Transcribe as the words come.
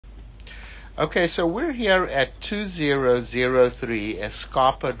Okay, so we're here at 2003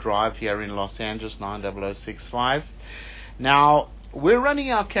 Escarpa Drive here in Los Angeles, 90065. Now, we're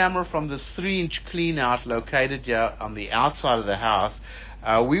running our camera from this 3-inch clean-out located here on the outside of the house.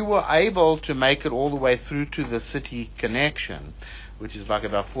 We were able to make it all the way through to the city connection, which is like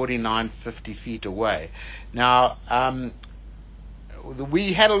about 50 feet away. Now,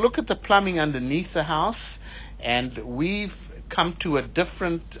 we had a look at the plumbing underneath the house, and we've come to a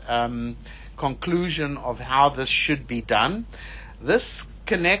different conclusion of how this should be done. This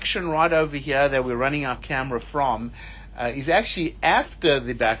connection right over here that we're running our camera from is actually after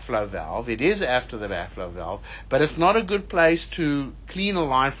the backflow valve. It is after the backflow valve, but it's not a good place to clean a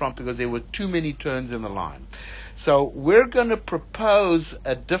line from because there were too many turns in the line. So we're going to propose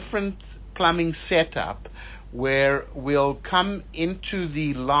a different plumbing setup where we'll come into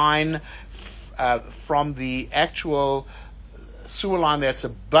the line from the actual sewer line that's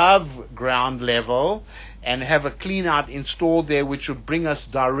above ground level and have a clean out installed there, which would bring us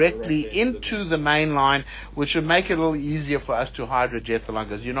directly into the main line, which would make it a little easier for us to hydrojet the line,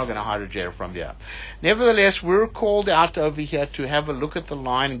 because you're not going to hydrojet it from here. Nevertheless, we're called out over here to have a look at the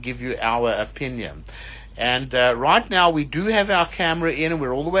line and give you our opinion. And right now we do have our camera in, and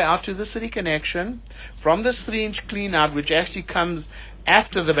we're all the way out to the city connection from this 3-inch clean out, which actually comes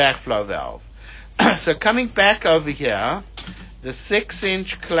after the backflow valve. So coming back over here, the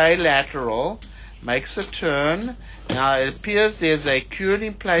 6-inch clay lateral makes a turn. Now it appears there's a cured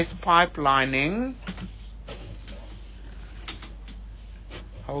in place pipe lining.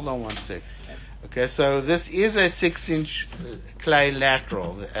 Hold on one sec. Okay, so this is a 6-inch clay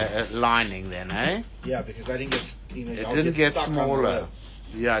lateral lining then, eh? Yeah, because I didn't get it didn't get smaller.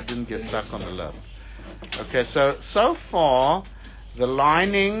 Yeah, it didn't get stuck on the lip. Okay, so far the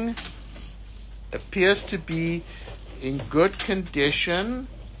lining appears to be in good condition.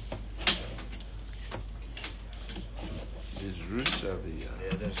 There's roots over here.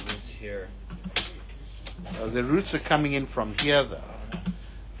 Yeah, there's roots here. Oh, the roots are coming in from here though.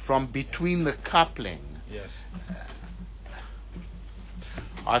 From between the coupling. Yes.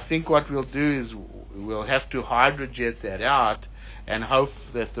 I think what we'll do is we'll have to hydrojet that out and hope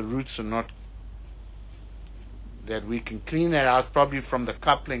that the roots are not, that we can clean that out probably from the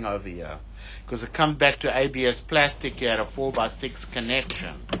coupling over here, because it comes back to ABS plastic here at a 4x6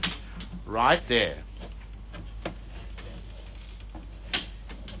 connection right there.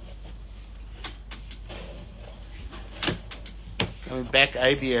 Coming back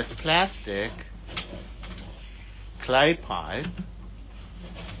ABS plastic, clay pipe,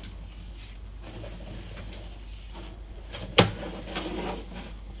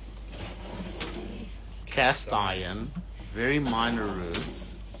 cast iron, very minor root.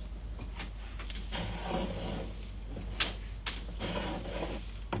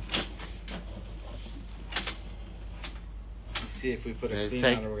 See if we put a clean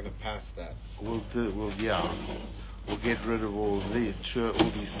on, we're going to pass that. We'll get rid of all these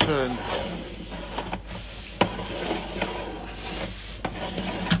turns.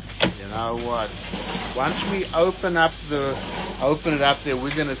 You know what? Once we open it up there,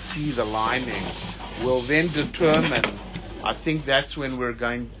 we're going to see the lining. We'll then determine. I think that's when we're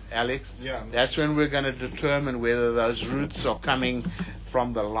going, Alex. Yeah. That's when we're going to determine whether those roots are coming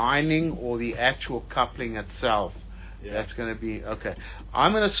from the lining or the actual coupling itself. Yeah. That's going to be okay.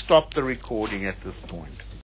 I'm going to stop the recording at this point.